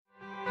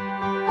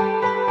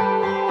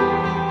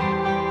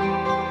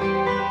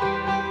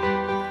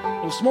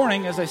this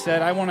morning, as I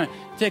said, I want to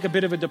take a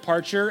bit of a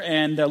departure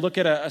and look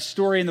at a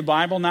story in the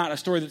Bible, not a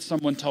story that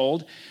someone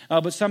told,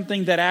 but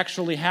something that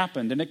actually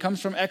happened. And it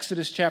comes from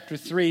Exodus chapter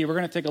 3. We're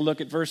going to take a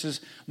look at verses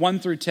 1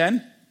 through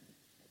 10.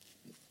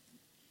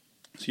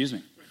 Excuse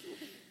me.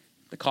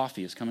 The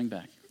coffee is coming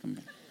back.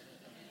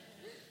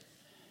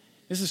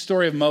 This is the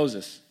story of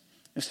Moses.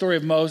 The story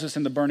of Moses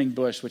and the burning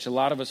bush, which a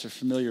lot of us are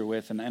familiar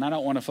with. And I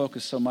don't want to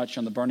focus so much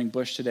on the burning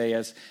bush today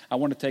as I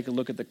want to take a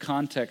look at the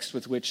context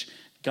with which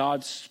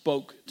God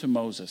spoke to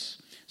Moses.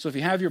 So if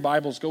you have your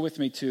Bibles, go with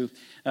me to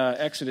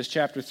Exodus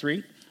chapter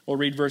 3. We'll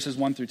read verses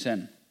 1 through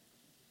 10.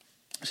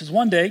 It says,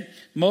 one day,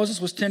 Moses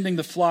was tending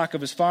the flock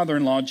of his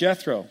father-in-law,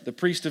 Jethro, the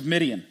priest of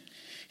Midian.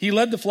 He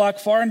led the flock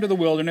far into the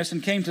wilderness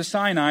and came to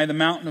Sinai, the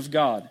mountain of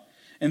God.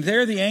 And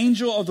there the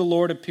angel of the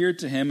Lord appeared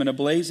to him in a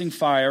blazing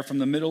fire from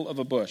the middle of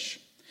a bush.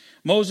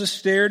 Moses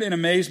stared in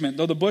amazement.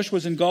 Though the bush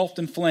was engulfed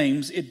in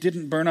flames, it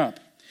didn't burn up.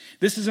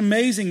 This is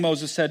amazing,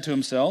 Moses said to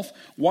himself.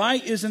 Why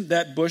isn't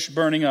that bush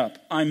burning up?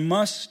 I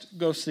must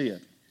go see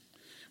it.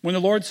 When the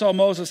Lord saw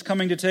Moses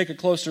coming to take a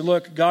closer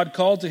look, God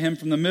called to him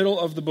from the middle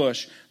of the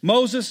bush,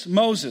 Moses,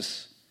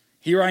 Moses.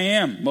 Here I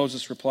am,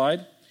 Moses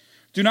replied.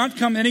 Do not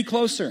come any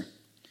closer.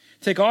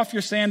 Take off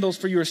your sandals,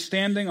 for you are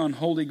standing on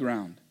holy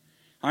ground.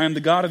 I am the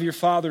God of your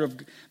father,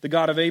 the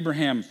God of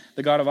Abraham,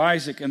 the God of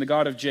Isaac, and the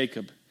God of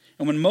Jacob.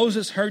 And when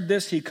Moses heard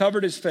this, he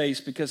covered his face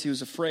because he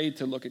was afraid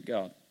to look at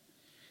God.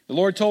 The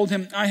Lord told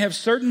him, I have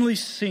certainly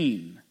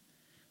seen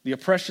the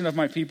oppression of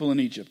my people in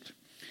Egypt.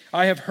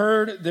 I have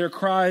heard their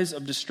cries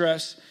of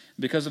distress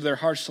because of their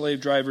harsh slave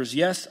drivers.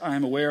 Yes, I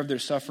am aware of their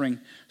suffering,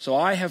 so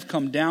I have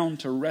come down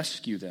to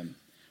rescue them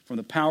from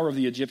the power of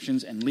the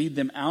Egyptians and lead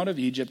them out of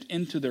Egypt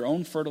into their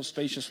own fertile,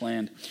 spacious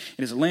land.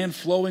 It is a land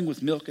flowing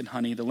with milk and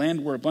honey, the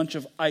land where a bunch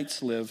of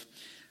ites live.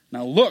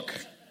 Now look.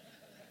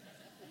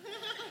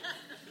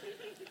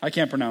 I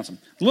can't pronounce them.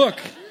 Look,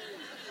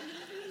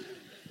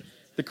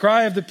 the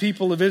cry of the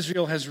people of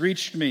Israel has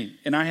reached me,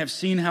 and I have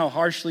seen how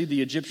harshly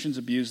the Egyptians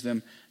abuse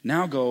them.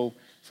 Now go,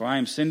 for I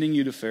am sending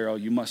you to Pharaoh.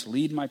 You must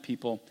lead my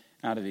people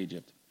out of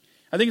Egypt.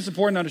 I think it's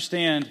important to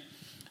understand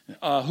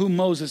who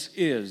Moses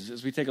is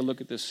as we take a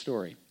look at this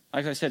story.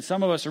 Like I said,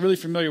 some of us are really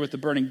familiar with the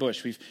burning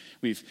bush.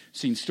 We've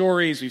seen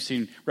stories, we've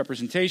seen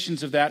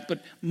representations of that.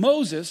 But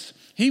Moses,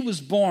 he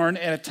was born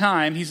at a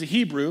time, he's a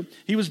Hebrew.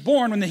 He was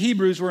born when the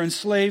Hebrews were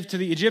enslaved to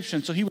the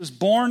Egyptians. So he was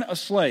born a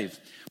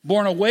slave,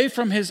 born away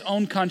from his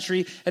own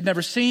country, had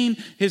never seen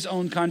his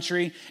own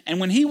country. And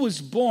when he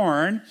was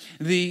born,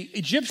 the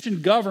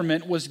Egyptian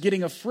government was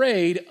getting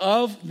afraid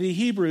of the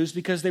Hebrews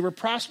because they were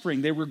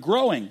prospering, they were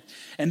growing.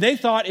 And they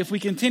thought if we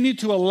continue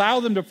to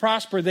allow them to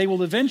prosper, they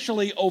will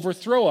eventually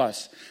overthrow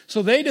us.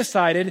 So they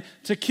decided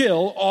to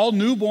kill all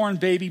newborn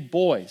baby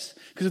boys.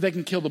 Because if they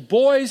can kill the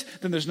boys,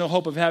 then there's no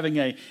hope of having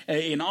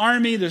an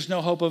army, there's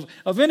no hope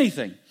of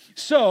anything.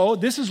 So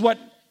this is what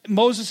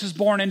Moses is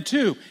born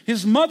into.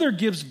 His mother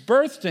gives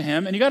birth to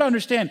him, and you got to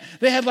understand,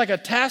 they had like a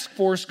task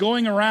force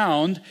going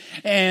around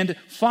and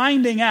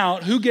finding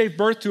out who gave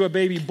birth to a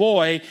baby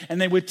boy, and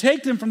they would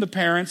take them from the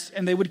parents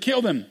and they would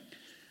kill them.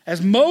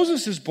 As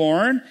Moses is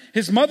born,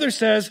 his mother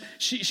says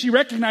she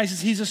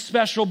recognizes he's a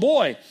special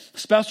boy.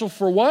 Special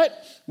for what?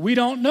 We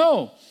don't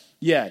know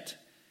yet.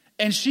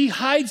 And she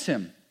hides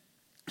him.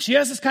 She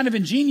has this kind of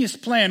ingenious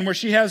plan where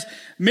she has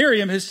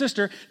Miriam, his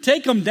sister,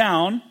 take him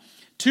down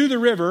to the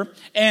river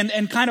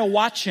and kind of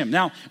watch him.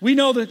 Now, we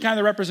know the kind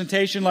of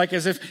representation like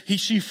as if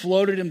she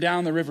floated him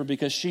down the river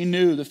because she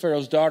knew the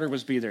Pharaoh's daughter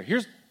was be there.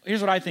 Here's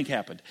what I think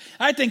happened.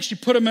 I think she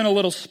put him in a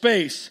little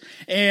space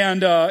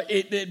and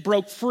it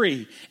broke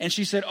free. And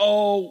she said,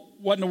 oh,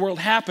 what in the world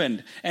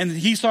happened? And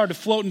he started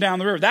floating down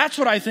the river. That's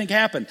what I think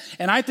happened.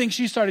 And I think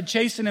she started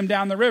chasing him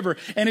down the river.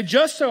 And it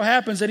just so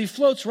happens that he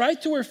floats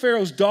right to where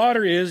Pharaoh's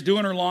daughter is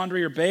doing her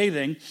laundry or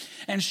bathing.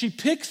 And she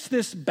picks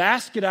this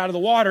basket out of the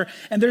water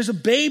and there's a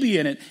baby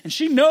in it. And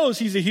she knows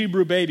he's a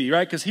Hebrew baby,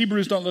 right? Because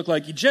Hebrews don't look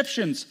like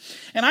Egyptians.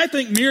 And I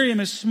think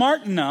Miriam is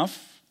smart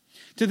enough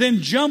to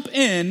then jump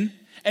in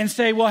and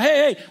say, well,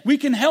 hey, we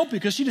can help you,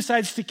 because she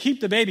decides to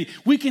keep the baby.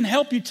 We can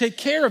help you take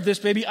care of this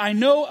baby. I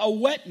know a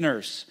wet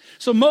nurse.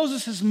 So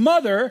Moses'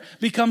 mother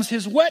becomes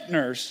his wet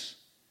nurse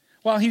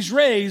while he's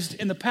raised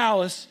in the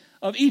palace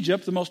of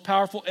Egypt, the most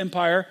powerful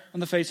empire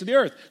on the face of the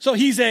earth. So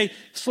he's a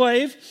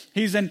slave,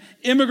 he's an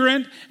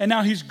immigrant, and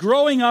now he's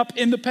growing up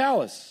in the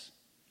palace.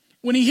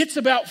 When he hits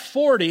about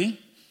 40,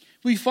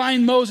 we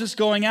find Moses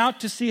going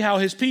out to see how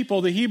his people,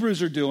 the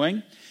Hebrews, are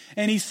doing.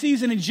 And he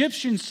sees an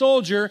Egyptian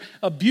soldier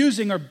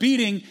abusing or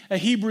beating a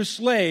Hebrew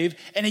slave,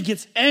 and he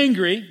gets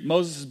angry.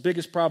 Moses'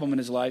 biggest problem in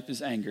his life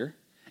is anger.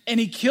 And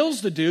he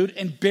kills the dude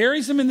and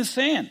buries him in the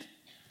sand.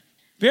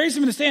 Buries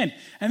him in the sand.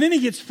 And then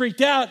he gets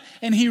freaked out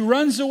and he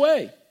runs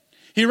away.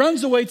 He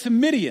runs away to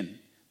Midian.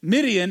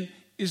 Midian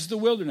is the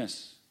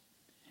wilderness.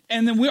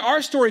 And then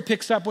our story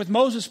picks up with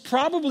Moses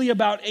probably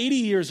about 80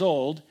 years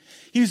old.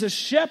 He's a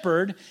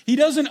shepherd. He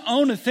doesn't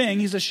own a thing.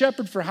 He's a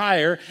shepherd for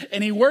hire.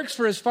 And he works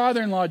for his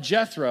father-in-law,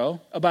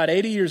 Jethro, about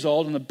 80 years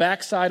old, on the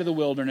backside of the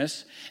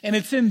wilderness. And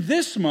it's in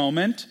this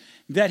moment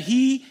that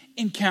he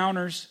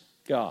encounters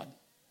God.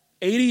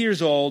 80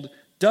 years old,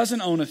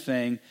 doesn't own a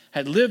thing,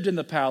 had lived in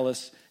the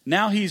palace.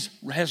 Now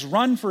has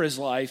run for his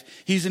life.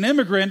 He's an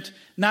immigrant,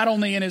 not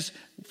only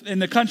in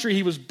the country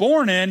he was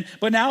born in,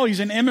 but now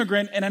he's an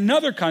immigrant in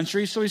another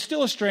country, so he's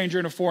still a stranger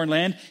in a foreign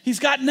land. He's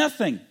got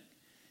nothing.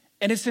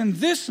 And it's in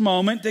this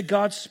moment that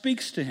God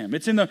speaks to him.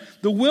 It's in the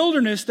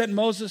wilderness that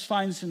Moses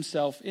finds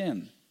himself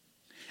in.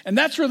 And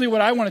that's really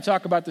what I want to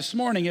talk about this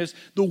morning is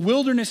the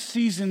wilderness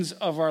seasons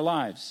of our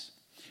lives.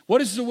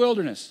 What is the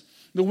wilderness?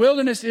 The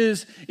wilderness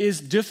is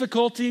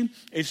difficulty,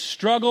 it's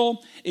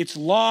struggle, it's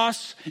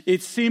loss,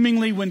 it's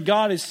seemingly when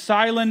God is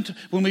silent,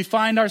 when we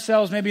find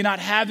ourselves maybe not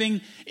having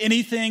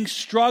anything,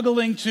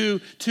 struggling to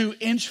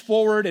inch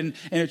forward and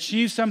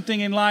achieve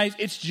something in life.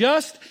 It's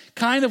just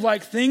kind of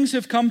like things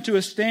have come to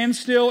a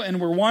standstill and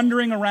we're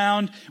wandering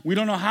around. We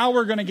don't know how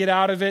we're going to get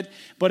out of it,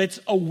 but it's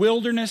a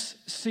wilderness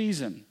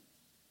season.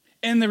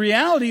 And the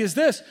reality is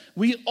this,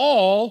 we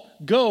all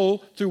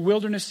go through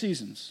wilderness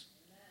seasons.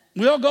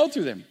 We all go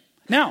through them.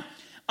 Now,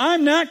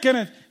 I'm not going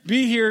to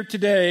be here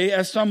today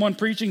as someone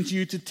preaching to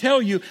you to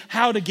tell you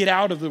how to get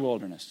out of the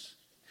wilderness.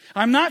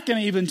 I'm not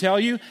going to even tell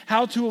you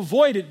how to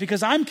avoid it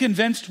because I'm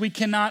convinced we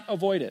cannot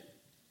avoid it.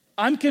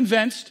 I'm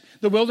convinced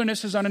the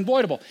wilderness is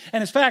unavoidable.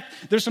 And in fact,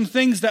 there's some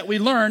things that we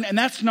learn, and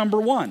that's number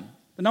one.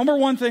 The number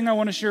one thing I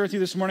want to share with you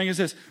this morning is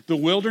this. The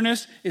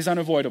wilderness is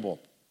unavoidable.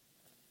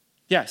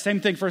 Yeah,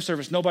 same thing first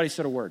service. Nobody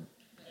said a word.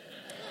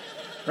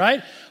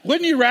 Right?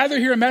 Wouldn't you rather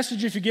hear a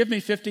message if you give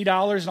me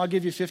 $50 and I'll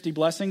give you 50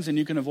 blessings and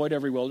you can avoid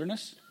every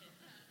wilderness?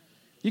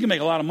 You can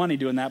make a lot of money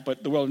doing that,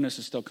 but the wilderness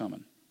is still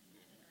coming.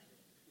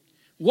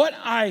 What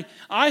I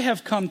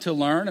have come to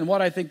learn and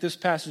what I think this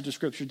passage of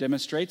Scripture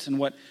demonstrates and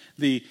what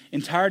the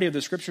entirety of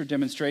the Scripture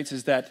demonstrates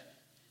is that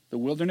the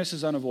wilderness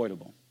is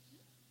unavoidable.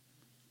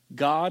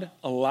 God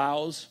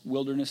allows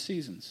wilderness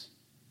seasons.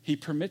 He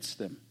permits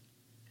them.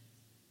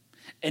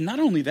 And not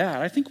only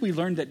that, I think we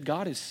learned that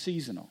God is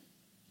seasonal.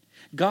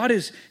 God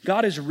is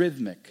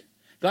rhythmic.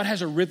 God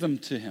has a rhythm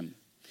to him.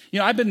 You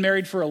know, I've been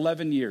married for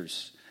 11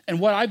 years.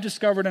 And what I've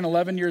discovered in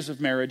 11 years of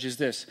marriage is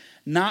this.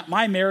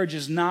 My marriage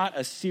is not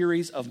a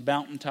series of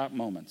mountaintop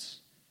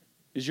moments.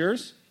 Is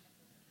yours?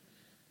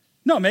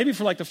 No, maybe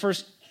for like the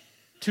first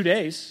 2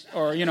 days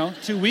or,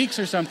 2 weeks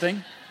or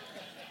something.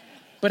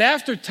 But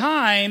after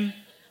time,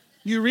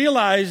 you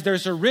realize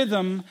there's a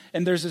rhythm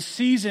and there's a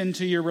season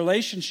to your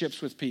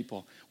relationships with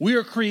people. We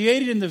are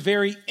created in the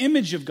very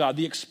image of God,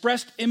 the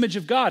expressed image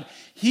of God.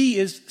 He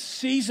is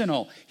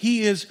seasonal.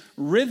 He is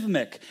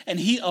rhythmic. And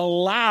he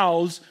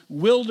allows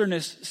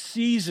wilderness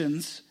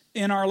seasons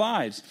in our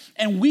lives.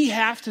 And we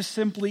have to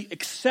simply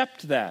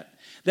accept that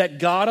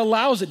God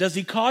allows it. Does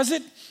he cause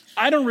it?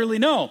 I don't really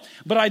know.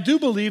 But I do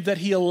believe that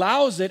he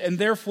allows it and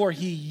therefore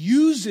he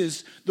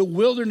uses the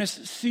wilderness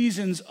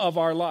seasons of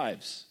our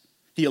lives.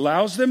 He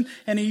allows them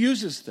and he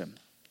uses them.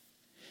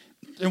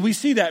 And we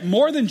see that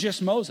more than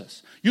just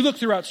Moses. You look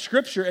throughout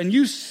Scripture and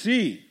you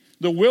see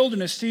the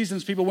wilderness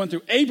seasons people went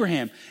through.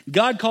 Abraham,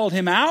 God called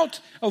him out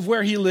of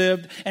where he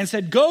lived and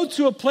said, go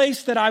to a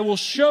place that I will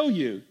show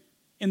you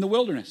in the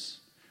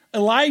wilderness.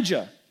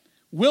 Elijah,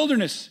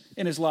 wilderness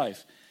in his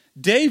life.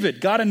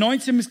 David, God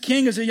anoints him as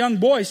king as a young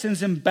boy,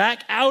 sends him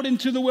back out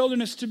into the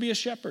wilderness to be a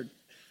shepherd.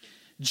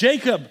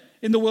 Jacob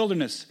in the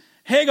wilderness.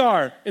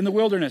 Hagar in the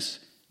wilderness.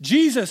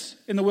 Jesus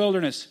in the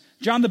wilderness.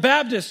 John the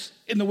Baptist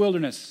in the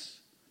wilderness.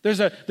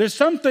 There's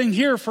something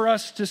here for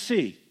us to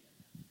see.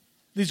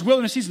 These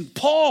wilderness seasons.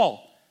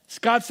 Paul,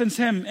 God sends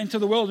him into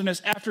the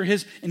wilderness after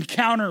his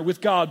encounter with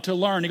God to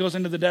learn. He goes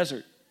into the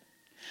desert.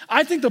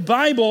 I think the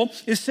Bible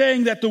is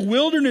saying that the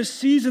wilderness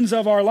seasons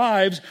of our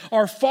lives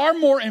are far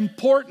more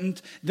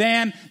important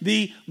than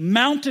the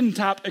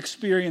mountaintop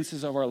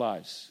experiences of our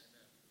lives.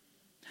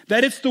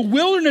 That it's the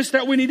wilderness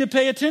that we need to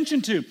pay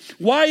attention to.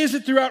 Why is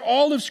it throughout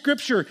all of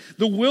Scripture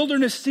the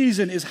wilderness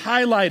season is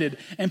highlighted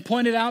and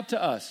pointed out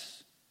to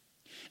us?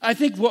 I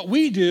think what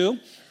we do,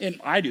 and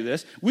I do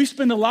this, we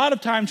spend a lot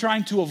of time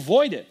trying to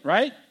avoid it,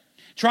 right?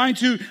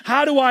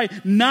 How do I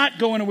not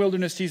go in a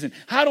wilderness season?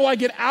 How do I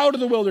get out of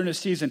the wilderness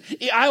season?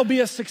 I'll be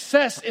a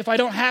success if I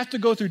don't have to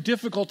go through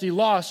difficulty,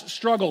 loss,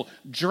 struggle,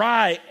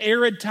 dry,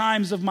 arid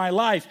times of my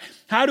life.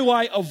 How do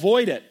I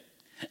avoid it?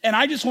 And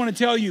I just want to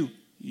tell you,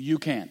 you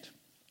can't.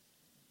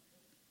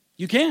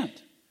 You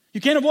can't.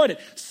 You can't avoid it.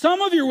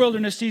 Some of your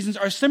wilderness seasons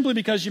are simply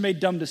because you made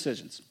dumb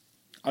decisions.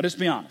 I'll just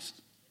be honest.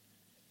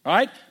 All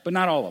right? But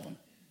not all of them.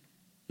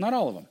 Not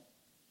all of them.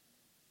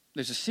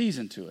 There's a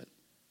season to it.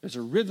 There's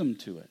a rhythm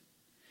to it.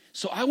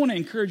 So I want to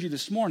encourage you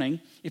this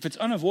morning, if it's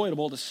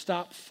unavoidable, to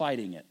stop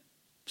fighting it.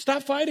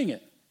 Stop fighting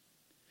it.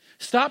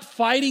 Stop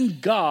fighting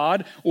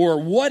God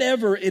or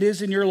whatever it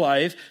is in your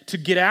life to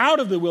get out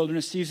of the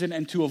wilderness season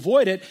and to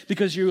avoid it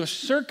because you're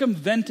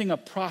circumventing a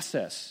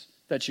process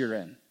that you're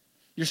in.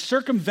 You're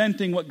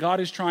circumventing what God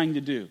is trying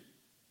to do.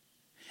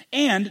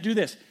 And do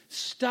this.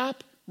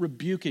 Stop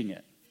rebuking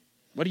it.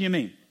 What do you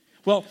mean?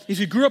 Well, if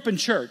you grew up in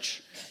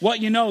church,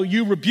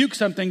 you rebuke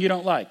something you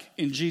don't like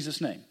in Jesus'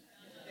 name.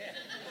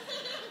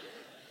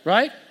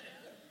 Right?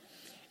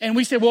 And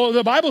we say, well,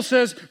 the Bible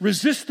says,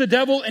 resist the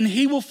devil and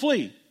he will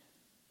flee.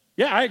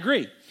 Yeah, I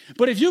agree.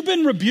 But if you've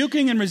been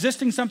rebuking and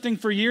resisting something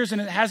for years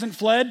and it hasn't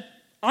fled,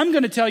 I'm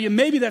going to tell you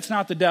maybe that's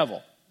not the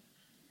devil.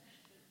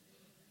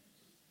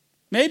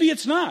 Maybe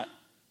it's not.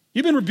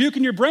 You've been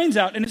rebuking your brains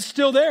out and it's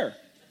still there.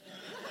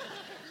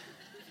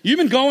 You've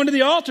been going to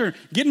the altar,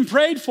 getting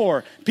prayed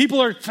for.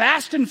 People are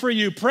fasting for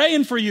you,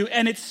 praying for you,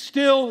 and it's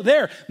still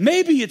there.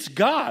 Maybe it's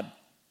God.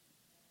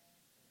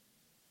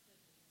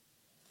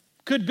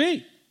 Could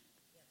be.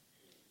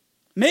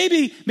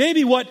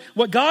 Maybe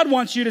what God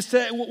wants you to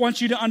say,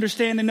 wants you to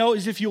understand and know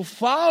is if you'll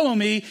follow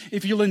me,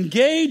 if you'll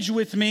engage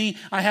with me,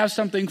 I have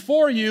something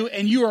for you,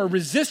 and you are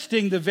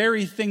resisting the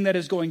very thing that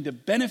is going to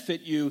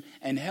benefit you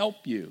and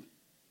help you.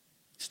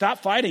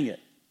 Stop fighting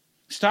it.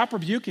 Stop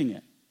rebuking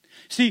it.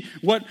 See,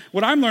 what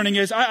I'm learning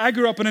is I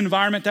grew up in an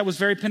environment that was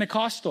very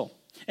Pentecostal,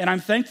 and I'm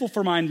thankful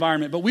for my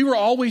environment, but we were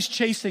always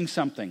chasing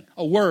something,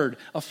 a word,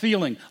 a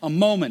feeling, a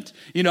moment.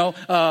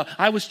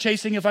 I was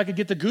chasing if I could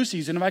get the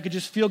goosies and if I could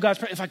just feel God's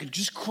presence, if I could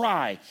just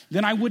cry,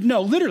 then I would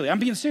know, literally, I'm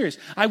being serious,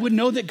 I would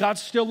know that God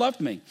still loved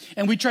me.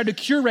 And we tried to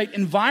curate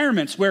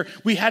environments where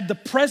we had the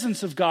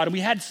presence of God and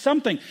we had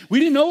something. We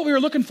didn't know what we were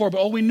looking for,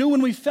 but we knew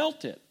when we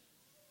felt it.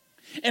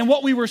 And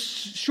what we were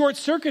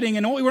short-circuiting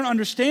and what we weren't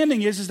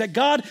understanding is that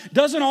God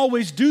doesn't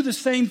always do the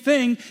same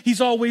thing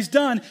He's always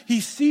done.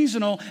 He's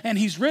seasonal and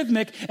He's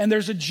rhythmic, and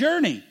there's a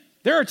journey.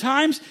 There are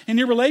times in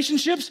your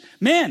relationships,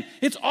 man,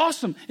 it's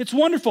awesome. It's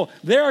wonderful.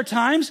 There are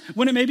times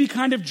when it may be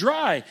kind of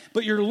dry,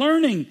 but you're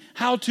learning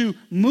how to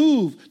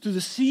move through the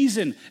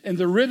season and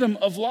the rhythm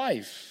of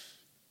life.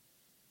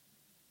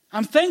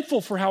 I'm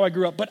thankful for how I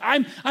grew up, but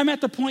I'm at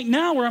the point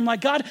now where I'm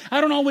like, God,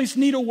 I don't always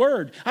need a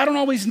word. I don't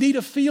always need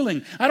a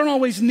feeling. I don't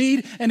always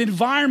need an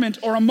environment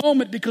or a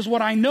moment, because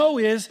what I know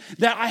is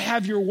that I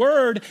have your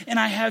word and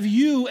I have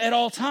you at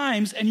all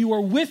times, and you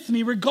are with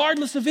me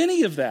regardless of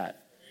any of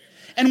that.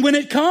 And when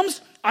it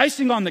comes,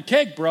 icing on the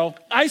cake, bro.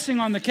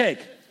 Icing on the cake.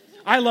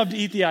 I love to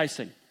eat the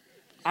icing.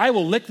 I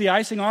will lick the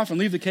icing off and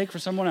leave the cake for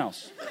someone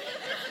else.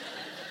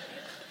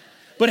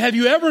 But have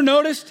you ever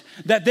noticed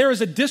that there is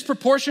a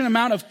disproportionate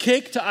amount of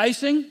cake to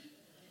icing?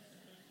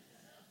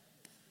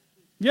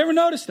 You ever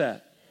noticed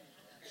that?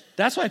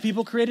 That's why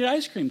people created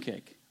ice cream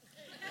cake.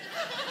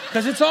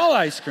 Because it's all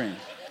ice cream.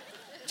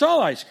 It's all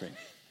ice cream.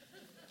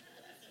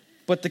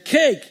 But the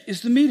cake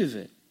is the meat of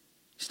it.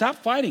 Stop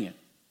fighting it.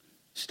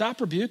 Stop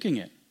rebuking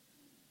it.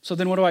 So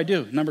then what do I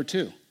do? Number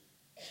two,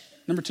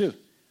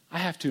 I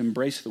have to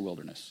embrace the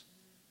wilderness.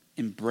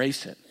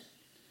 Embrace it.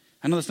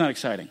 I know that's not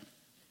exciting.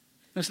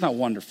 That's not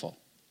wonderful.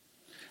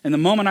 And the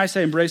moment I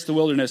say embrace the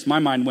wilderness, my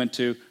mind went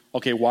to,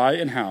 okay, why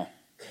and how?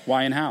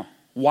 Why and how?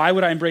 Why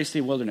would I embrace the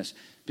wilderness?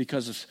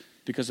 Because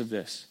of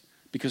this.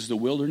 Because the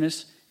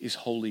wilderness is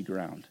holy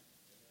ground.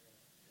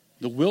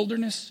 The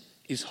wilderness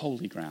is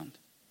holy ground.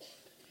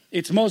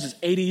 It's Moses,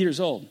 80 years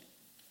old.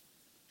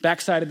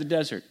 Backside of the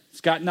desert.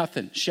 It's got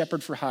nothing.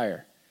 Shepherd for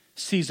hire.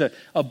 Sees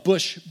a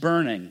bush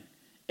burning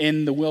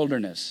in the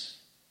wilderness.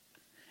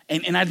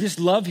 And I just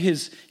love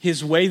his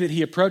way that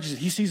he approaches it.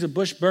 He sees a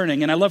bush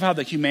burning, and I love how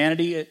the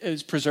humanity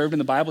is preserved in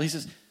the Bible. He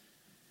says,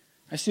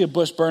 I see a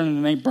bush burning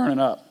and it ain't burning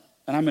up.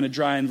 And I'm in a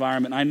dry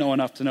environment. And I know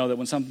enough to know that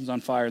when something's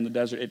on fire in the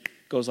desert, it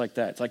goes like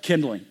that. It's like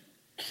kindling.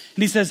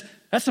 And he says,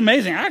 that's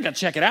amazing. I got to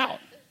check it out.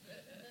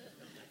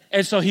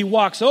 And so he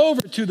walks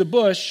over to the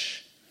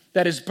bush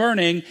that is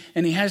burning,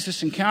 and he has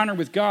this encounter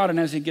with God. And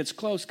as he gets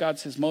close, God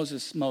says,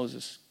 Moses,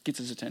 Moses, gets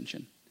his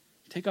attention.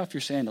 Take off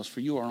your sandals, for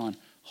you are on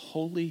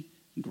holy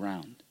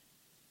ground.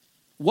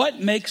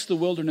 What makes the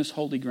wilderness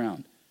holy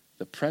ground?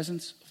 The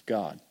presence of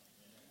God.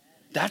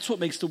 That's what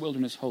makes the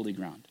wilderness holy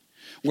ground.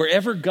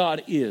 Wherever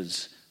God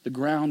is, the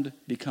ground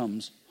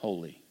becomes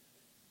holy.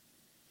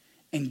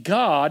 And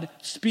God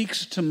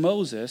speaks to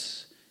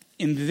Moses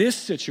in this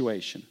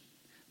situation.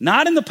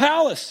 Not in the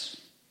palace.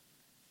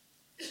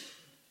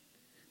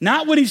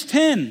 Not when he's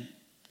 10.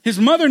 His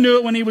mother knew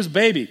it when he was a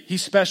baby.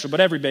 He's special, but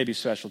every baby's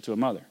special to a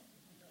mother.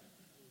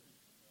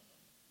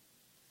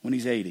 When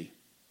he's 80.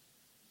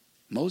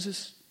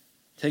 Moses,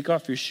 take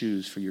off your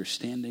shoes, for you're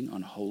standing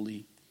on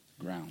holy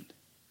ground.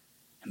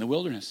 In the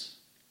wilderness.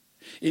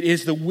 It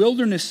is the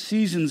wilderness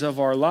seasons of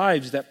our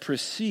lives that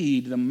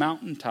precede the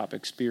mountaintop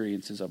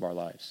experiences of our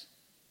lives.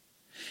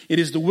 It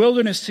is the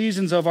wilderness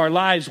seasons of our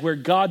lives where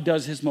God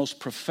does his most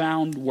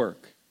profound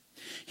work.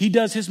 He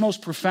does his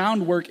most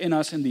profound work in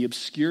us in the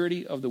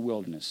obscurity of the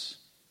wilderness.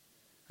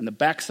 And the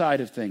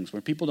backside of things,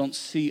 where people don't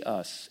see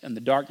us, and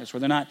the darkness, where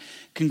they're not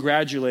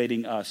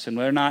congratulating us, and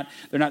they're not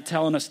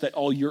telling us that,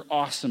 oh, you're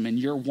awesome and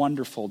you're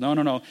wonderful.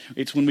 No.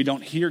 It's when we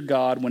don't hear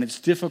God, when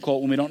it's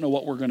difficult, when we don't know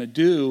what we're going to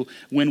do,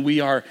 when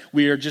we are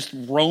just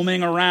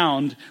roaming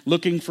around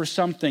looking for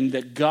something,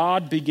 that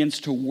God begins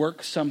to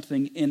work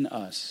something in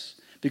us,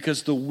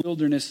 because the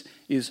wilderness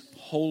is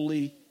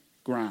holy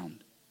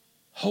ground.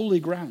 Holy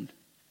ground.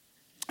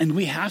 And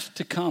we have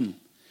to come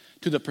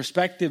to the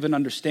perspective and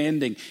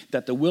understanding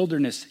that the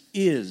wilderness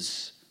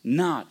is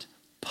not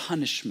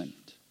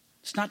punishment.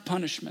 It's not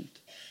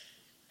punishment.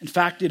 In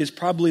fact, it is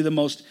probably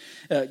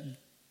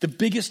the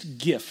biggest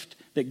gift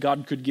that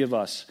God could give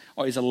us,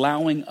 is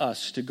allowing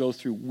us to go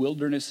through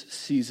wilderness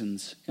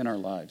seasons in our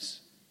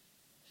lives.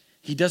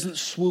 He doesn't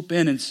swoop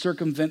in and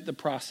circumvent the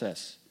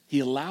process. He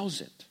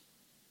allows it.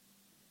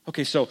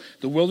 Okay, so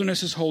the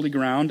wilderness is holy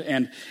ground,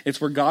 and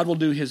it's where God will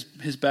do his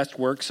best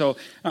work. So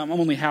I'm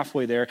only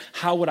halfway there.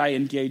 How would I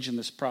engage in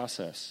this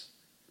process?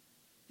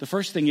 The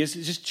first thing is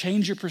just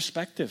change your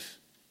perspective.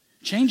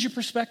 Change your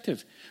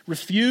perspective.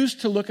 Refuse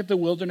to look at the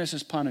wilderness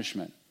as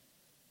punishment.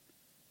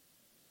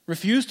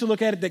 Refuse to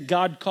look at it that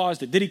God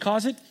caused it. Did he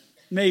cause it?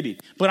 Maybe.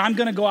 But I'm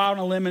going to go out on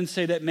a limb and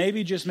say that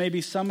maybe, just maybe,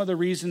 some of the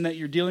reason that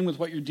you're dealing with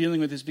what you're dealing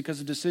with is because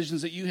of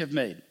decisions that you have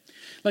made.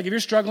 Like if you're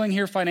struggling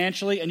here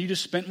financially and you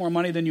just spent more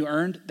money than you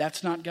earned,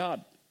 that's not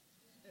God.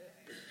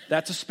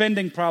 That's a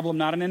spending problem,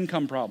 not an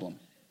income problem.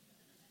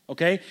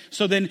 Okay?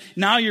 So then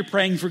now you're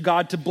praying for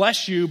God to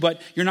bless you,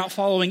 but you're not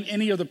following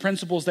any of the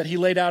principles that he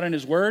laid out in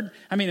his word.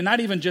 I mean, and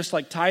not even just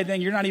like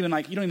tithing. You're not even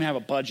like, you don't even have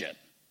a budget.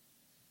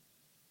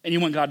 And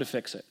you want God to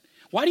fix it.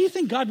 Why do you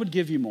think God would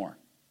give you more?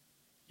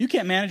 You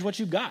can't manage what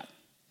you've got.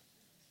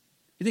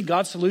 You think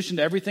God's solution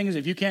to everything is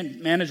if you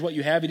can't manage what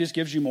you have, he just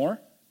gives you more?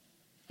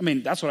 I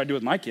mean, that's what I do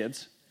with my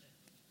kids.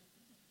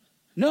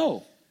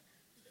 No.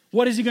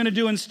 What is he going to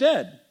do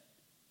instead?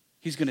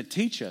 He's going to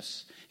teach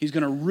us. He's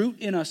going to root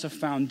in us a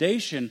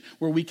foundation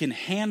where we can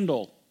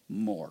handle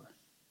more.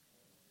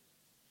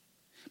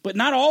 But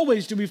not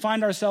always do we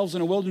find ourselves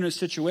in a wilderness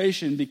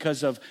situation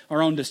because of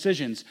our own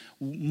decisions.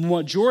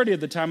 Majority of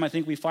the time, I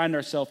think we find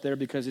ourselves there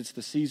because it's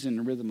the season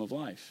and rhythm of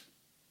life.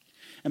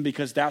 And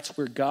because that's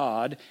where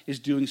God is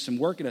doing some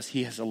work in us.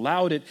 He has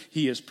allowed it,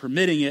 he is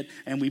permitting it,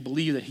 and we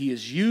believe that he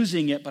is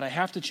using it. But I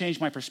have to change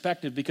my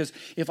perspective, because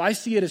if I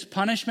see it as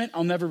punishment,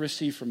 I'll never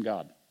receive from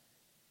God.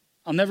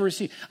 I'll never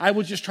receive. I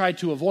would just try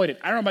to avoid it.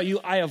 I don't know about you,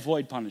 I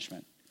avoid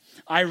punishment.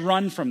 I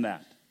run from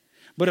that.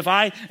 But if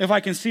I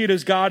can see it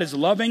as God is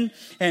loving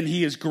and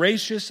he is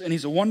gracious and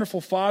he's a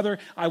wonderful father,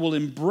 I will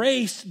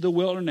embrace the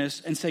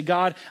wilderness and say,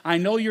 God, I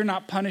know you're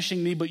not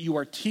punishing me, but you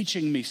are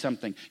teaching me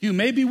something. You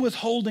may be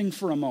withholding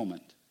for a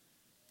moment.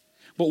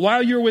 But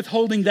while you're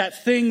withholding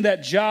that thing,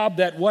 that job,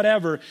 that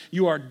whatever,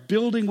 you are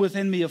building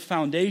within me a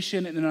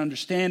foundation and an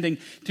understanding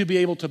to be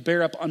able to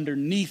bear up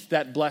underneath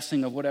that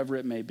blessing of whatever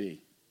it may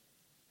be.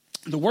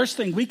 The worst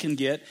thing we can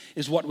get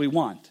is what we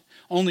want,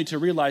 only to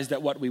realize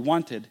that what we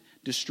wanted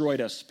destroyed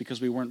us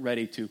because we weren't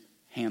ready to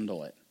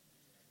handle it.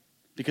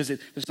 Because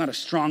there's not a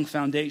strong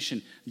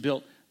foundation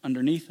built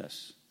underneath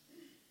us.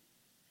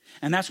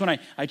 And that's when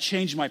I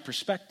changed my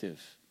perspective.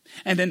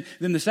 And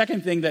then the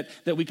second thing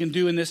that we can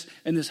do in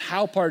this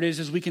how part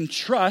is we can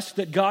trust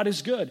that God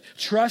is good.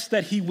 Trust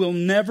that he will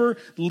never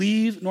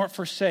leave nor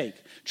forsake.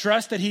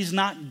 Trust that he's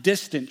not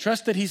distant.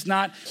 Trust that he's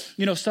not,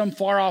 some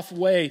far off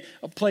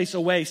place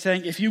away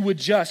saying, if you would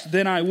just,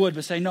 then I would.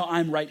 But say, no,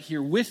 I'm right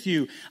here with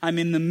you. I'm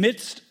in the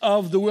midst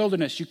of the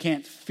wilderness. You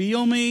can't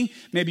feel me.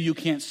 Maybe you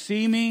can't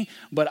see me,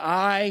 but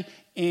I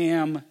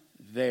am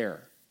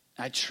there.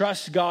 I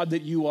trust, God,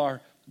 that you are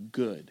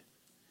good.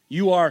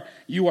 You are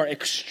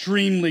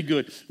extremely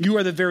good. You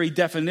are the very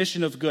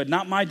definition of good.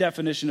 Not my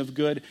definition of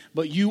good,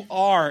 but you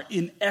are,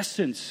 in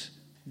essence,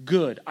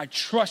 good. I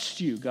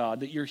trust you, God,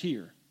 that you're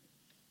here.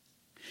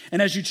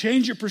 And as you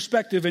change your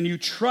perspective and you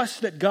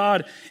trust that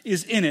God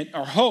is in it,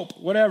 or hope,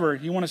 whatever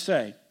you want to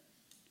say,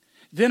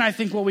 then I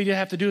think what we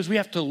have to do is we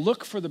have to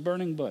look for the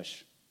burning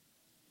bush.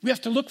 We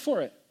have to look for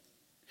it.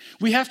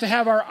 We have to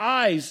have our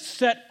eyes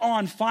set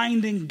on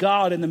finding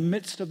God in the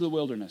midst of the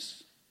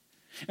wilderness.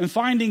 And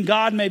finding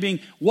God may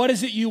be, what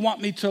is it you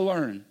want me to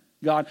learn,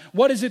 God?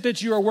 What is it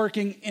that you are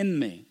working in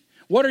me?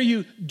 What are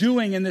you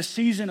doing in this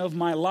season of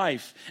my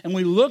life? And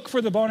we look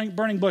for the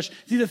burning bush.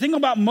 See, the thing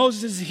about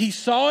Moses is he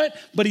saw it,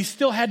 but he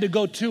still had to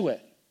go to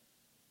it.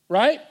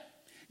 Right?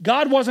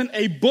 God wasn't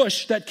a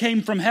bush that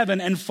came from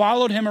heaven and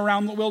followed him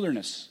around the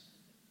wilderness.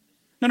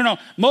 No.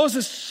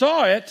 Moses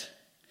saw it,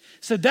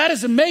 said, that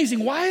is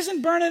amazing. Why isn't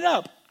it burning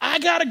up? I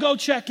got to go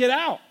check it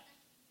out.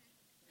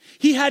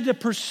 He had to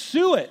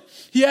pursue it.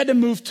 He had to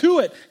move to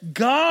it.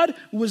 God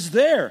was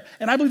there.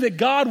 And I believe that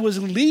God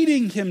was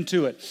leading him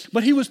to it.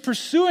 But he was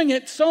pursuing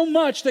it so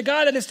much that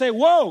God had to say,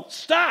 whoa,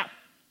 stop.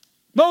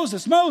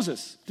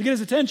 Moses, to get his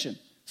attention.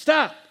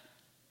 Stop.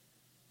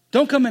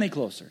 Don't come any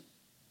closer.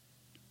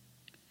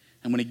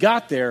 And when he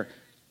got there,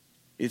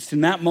 it's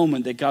in that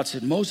moment that God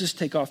said, Moses,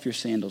 take off your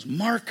sandals.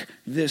 Mark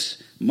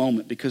this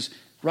moment, because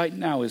right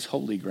now is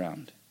holy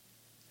ground.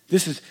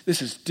 This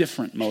is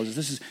different,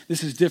 Moses.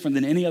 This is different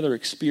than any other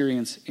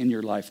experience in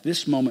your life.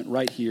 This moment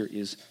right here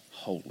is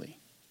holy.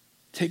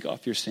 Take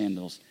off your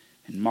sandals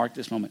and mark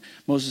this moment.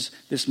 Moses,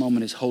 this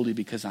moment is holy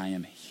because I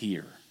am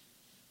here.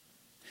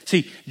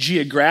 See,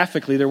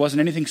 geographically, there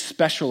wasn't anything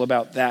special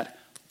about that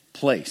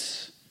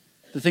place.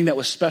 The thing that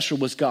was special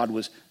was God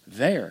was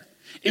there.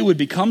 It would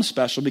become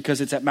special because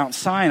it's at Mount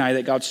Sinai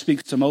that God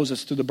speaks to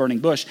Moses through the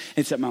burning bush.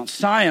 It's at Mount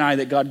Sinai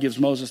that God gives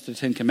Moses the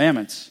 10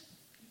 Commandments.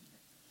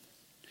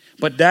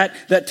 But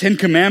that 10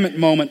 Commandment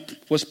moment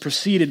was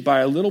preceded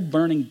by a little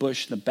burning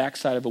bush in the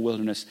backside of a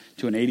wilderness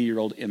to an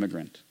 80-year-old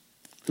immigrant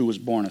who was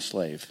born a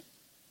slave.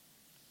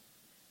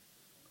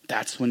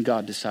 That's when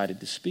God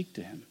decided to speak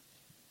to him.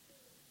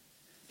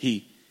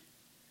 He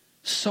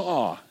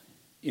saw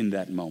in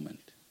that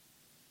moment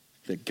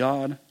that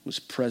God was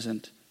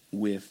present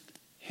with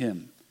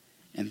him.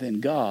 And then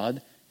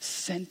God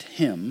sent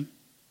him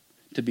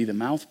to be the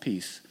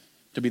mouthpiece,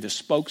 to be the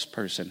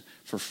spokesperson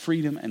for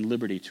freedom and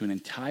liberty to an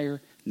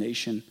entire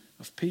nation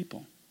of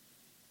people.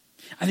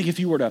 I think if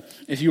you were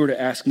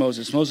to ask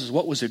Moses,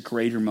 what was a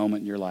greater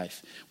moment in your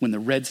life? When the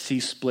Red Sea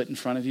split in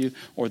front of you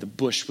or the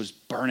bush was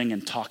burning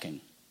and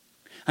talking?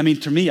 I mean,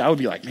 to me, I would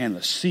be like, man,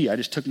 the sea, I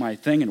just took my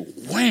thing and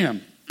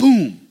wham,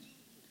 boom.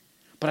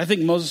 But I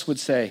think Moses would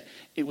say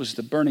it was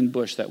the burning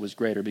bush that was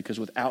greater, because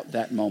without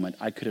that moment,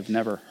 I could have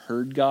never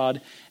heard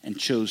God and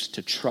chose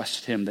to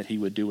trust him that he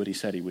would do what he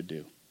said he would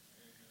do.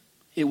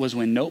 It was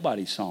when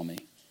nobody saw me,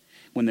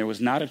 when there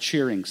was not a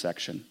cheering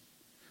section,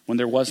 when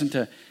there wasn't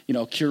a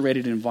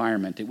curated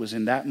environment. It was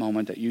in that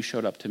moment that you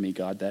showed up to me,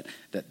 God,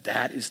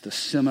 that is the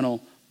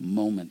seminal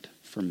moment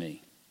for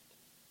me.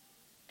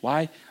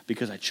 Why?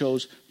 Because I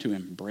chose to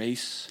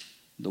embrace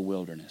the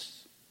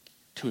wilderness,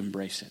 to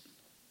embrace it.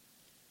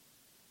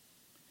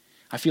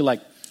 I feel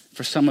like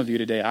for some of you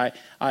today,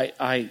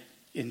 I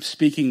in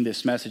speaking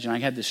this message, and I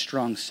had this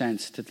strong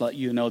sense to let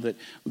you know that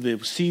the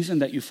season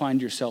that you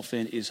find yourself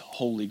in is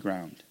holy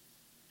ground.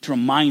 To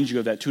remind you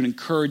of that, to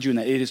encourage you in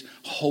that it is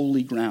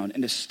holy ground,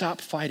 and to stop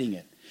fighting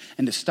it,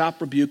 and to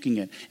stop rebuking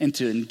it, and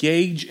to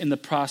engage in the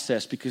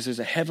process, because there's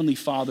a heavenly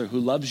Father who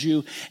loves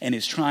you and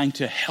is trying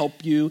to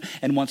help you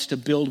and wants to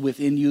build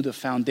within you the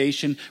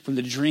foundation from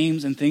the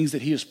dreams and things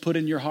that he has put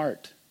in your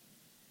heart.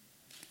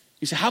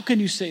 You say, how can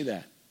you say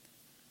that?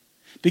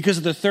 Because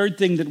of the third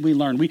thing that we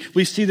learn.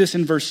 We see this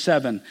in verse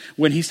 7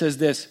 when he says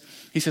this.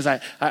 He says,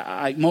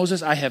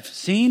 Moses, I have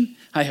seen,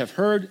 I have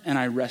heard, and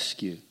I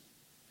rescue.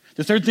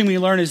 The third thing we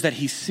learn is that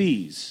he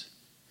sees,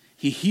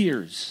 he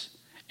hears,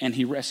 and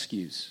he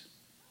rescues.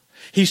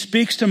 He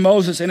speaks to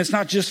Moses, and it's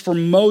not just for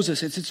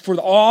Moses, it's for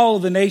all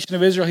of the nation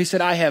of Israel. He said,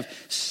 I have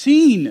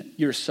seen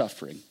your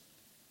suffering.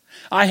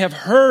 I have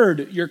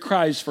heard your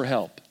cries for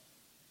help,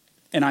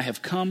 and I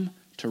have come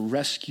to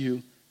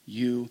rescue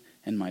you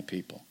and my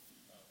people.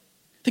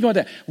 Think about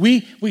that.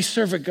 We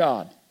serve a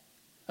God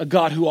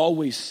who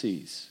always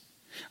sees,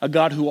 a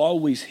God who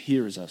always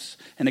hears us,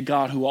 and a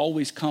God who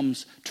always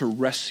comes to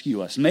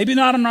rescue us. Maybe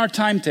not on our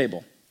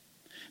timetable.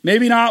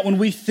 Maybe not when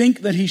we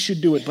think that he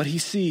should do it, but he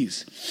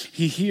sees,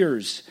 he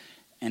hears,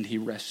 and he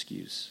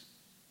rescues.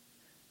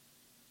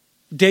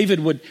 David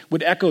would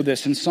echo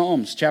this in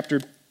Psalms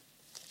chapter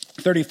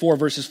 34,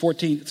 verses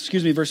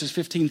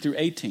 15 through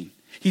 18.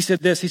 He said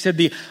this, he said,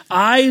 the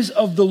eyes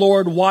of the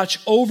Lord watch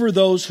over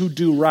those who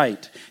do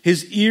right.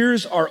 His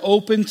ears are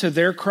open to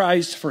their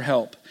cries for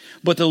help.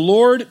 But the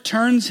Lord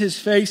turns his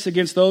face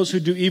against those who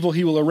do evil.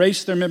 He will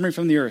erase their memory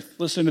from the earth.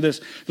 Listen to this.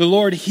 The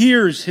Lord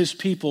hears his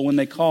people when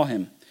they call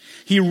him.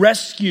 He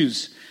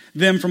rescues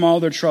them from all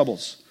their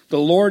troubles. The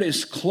Lord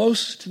is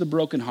close to the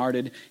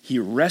brokenhearted. He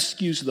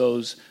rescues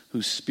those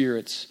whose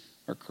spirits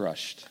are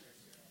crushed.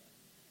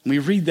 And we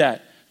read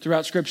that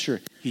throughout Scripture.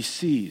 He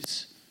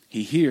sees,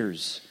 he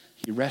hears,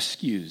 he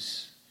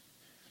rescues.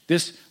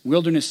 This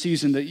wilderness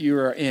season that you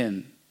are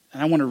in,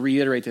 and I want to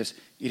reiterate this,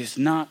 it is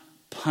not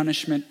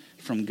punishment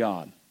from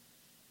God.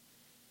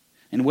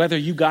 And whether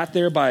you got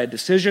there by a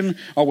decision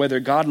or whether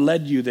God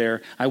led you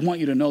there, I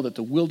want you to know that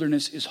the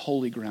wilderness is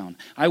holy ground.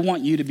 I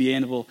want you to be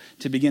able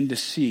to begin to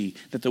see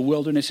that the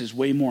wilderness is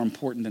way more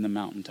important than the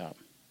mountaintop.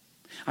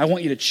 I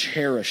want you to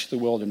cherish the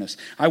wilderness.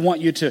 I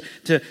want you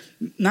to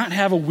not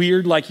have a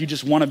weird, like you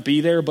just want to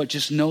be there, but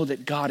just know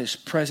that God is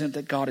present,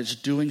 that God is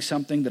doing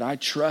something, that I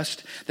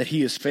trust, that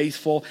he is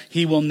faithful.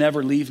 He will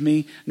never leave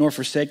me nor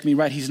forsake me,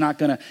 right? He's not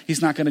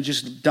gonna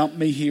just dump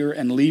me here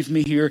and leave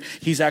me here.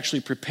 He's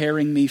actually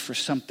preparing me for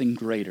something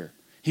greater.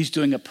 He's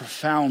doing a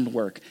profound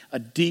work, a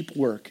deep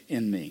work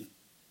in me.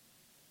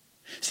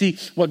 See,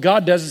 what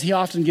God does is he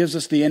often gives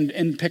us the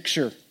end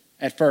picture.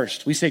 At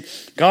first, we say,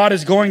 God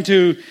is going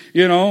to,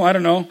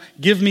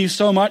 give me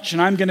so much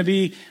and I'm going to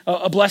be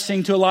a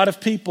blessing to a lot of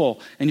people.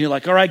 And you're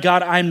like, all right,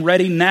 God, I'm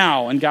ready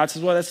now. And God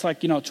says, well, that's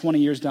like, 20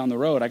 years down the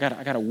road. I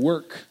got to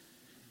work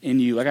in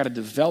you. I got to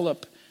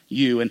develop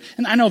you. And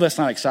I know that's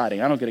not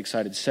exciting. I don't get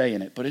excited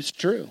saying it, but it's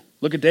true.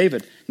 Look at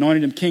David,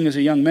 anointed him king as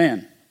a young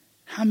man.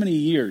 How many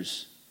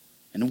years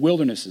in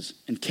wildernesses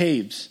and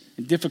caves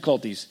and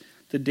difficulties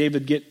did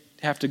David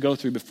have to go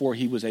through before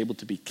he was able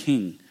to be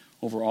king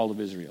over all of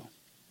Israel?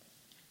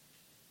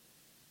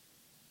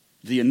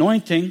 The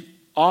anointing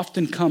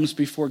often comes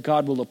before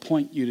God will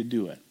appoint you to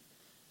do it.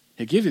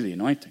 He'll give you the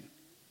anointing.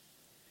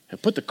 He'll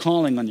put the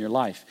calling on your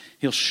life.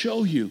 He'll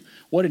show you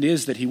what it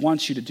is that he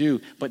wants you to do,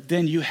 but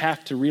then you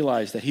have to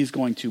realize that he's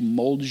going to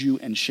mold you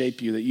and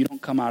shape you, that you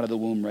don't come out of the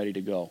womb ready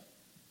to go.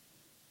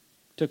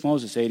 It took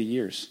Moses 80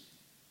 years.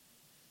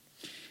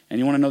 And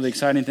you want to know the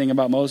exciting thing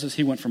about Moses?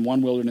 He went from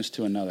one wilderness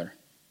to another.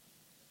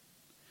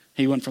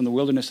 He went from the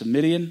wilderness of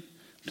Midian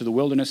to the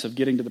wilderness of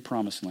getting to the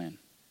promised land.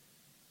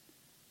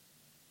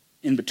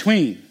 In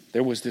between,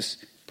 there was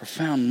this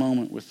profound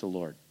moment with the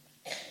Lord.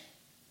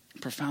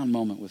 Profound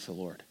moment with the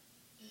Lord.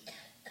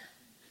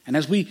 And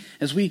as we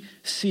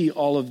see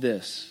all of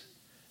this,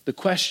 the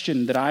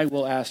question that I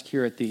will ask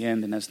here at the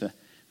end, and as the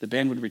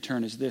band would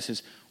return, is this,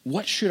 is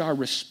what should our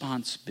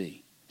response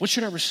be? What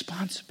should our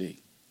response be?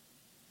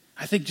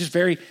 I think just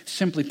very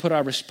simply put,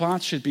 our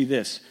response should be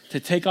this: to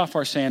take off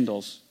our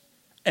sandals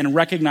and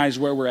recognize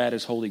where we're at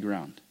as holy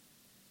ground.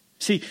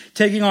 See,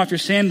 taking off your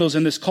sandals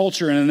in this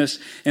culture and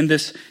in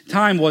this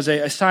time was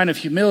a sign of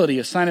humility,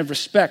 a sign of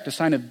respect, a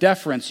sign of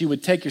deference. You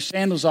would take your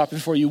sandals off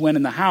before you went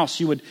in the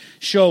house. You would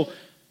show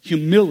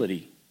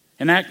humility.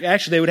 And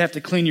actually, they would have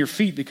to clean your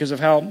feet because of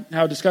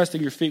how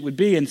disgusting your feet would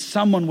be, and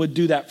someone would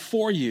do that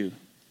for you.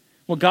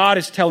 What God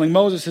is telling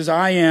Moses is,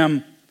 I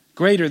am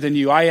greater than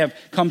you. I have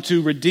come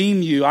to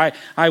redeem you.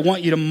 I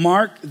want you to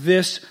mark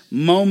this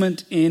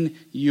moment in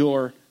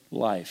your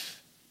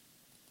life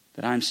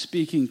that I'm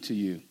speaking to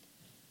you.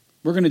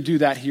 We're going to do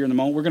that here in a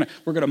moment.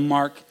 We're going to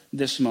mark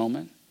this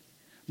moment.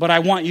 But I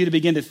want you to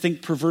begin to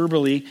think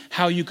proverbially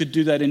how you could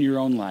do that in your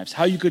own lives,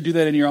 how you could do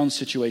that in your own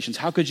situations.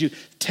 How could you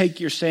take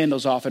your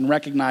sandals off and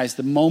recognize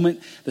the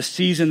moment, the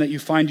season that you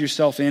find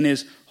yourself in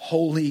is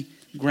holy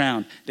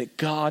ground, that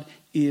God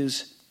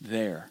is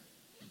there.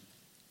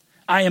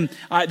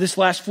 This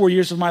last 4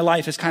 years of my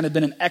life has kind of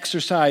been an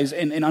exercise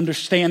in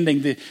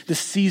understanding the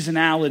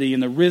seasonality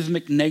and the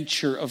rhythmic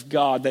nature of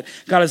God, that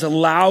God has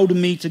allowed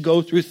me to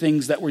go through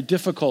things that were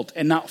difficult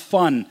and not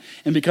fun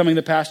in becoming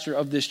the pastor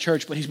of this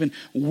church, but he's been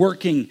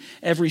working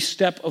every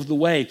step of the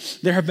way.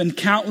 There have been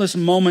countless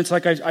moments,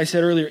 like I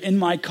said earlier, in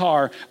my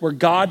car where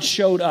God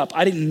showed up.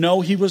 I didn't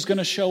know he was going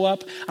to show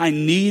up. I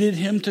needed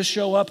him to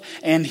show up,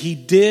 and he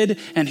did,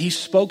 and he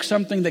spoke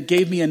something that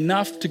gave me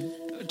enough to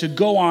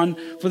go on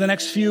for the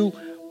next few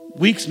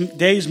weeks,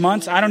 days,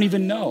 months. I don't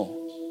even know.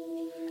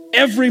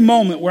 Every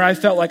moment where I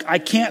felt like I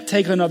can't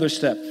take another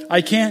step,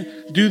 I can't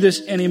do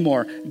this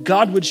anymore,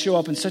 God would show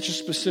up in such a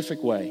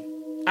specific way,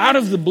 out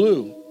of the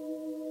blue.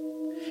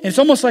 And it's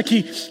almost like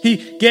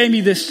he gave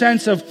me this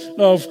sense of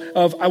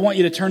I want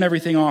you to turn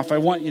everything off. I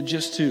want you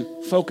just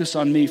to focus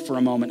on me for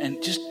a moment,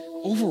 and just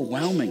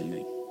overwhelming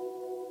me.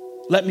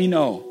 Let me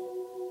know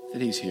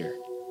that he's here.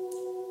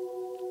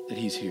 That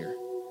he's here.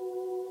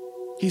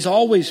 He's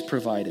always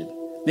provided.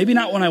 Maybe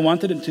not when I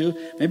wanted him to,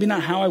 maybe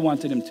not how I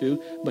wanted him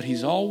to, but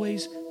he's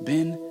always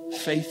been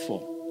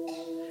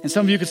faithful. And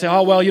some of you could say,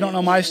 oh, well, you don't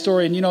know my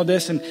story and you know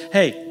this. And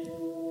hey,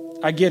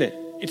 I get it.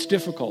 It's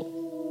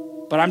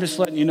difficult. But I'm just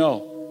letting you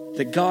know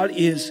that God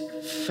is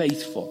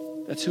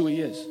faithful. That's who he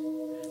is.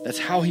 That's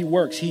how he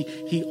works.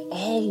 He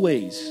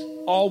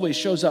always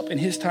shows up in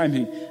his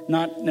timing,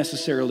 not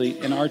necessarily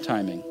in our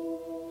timing.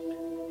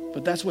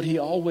 But that's what he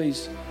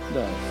always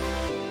does.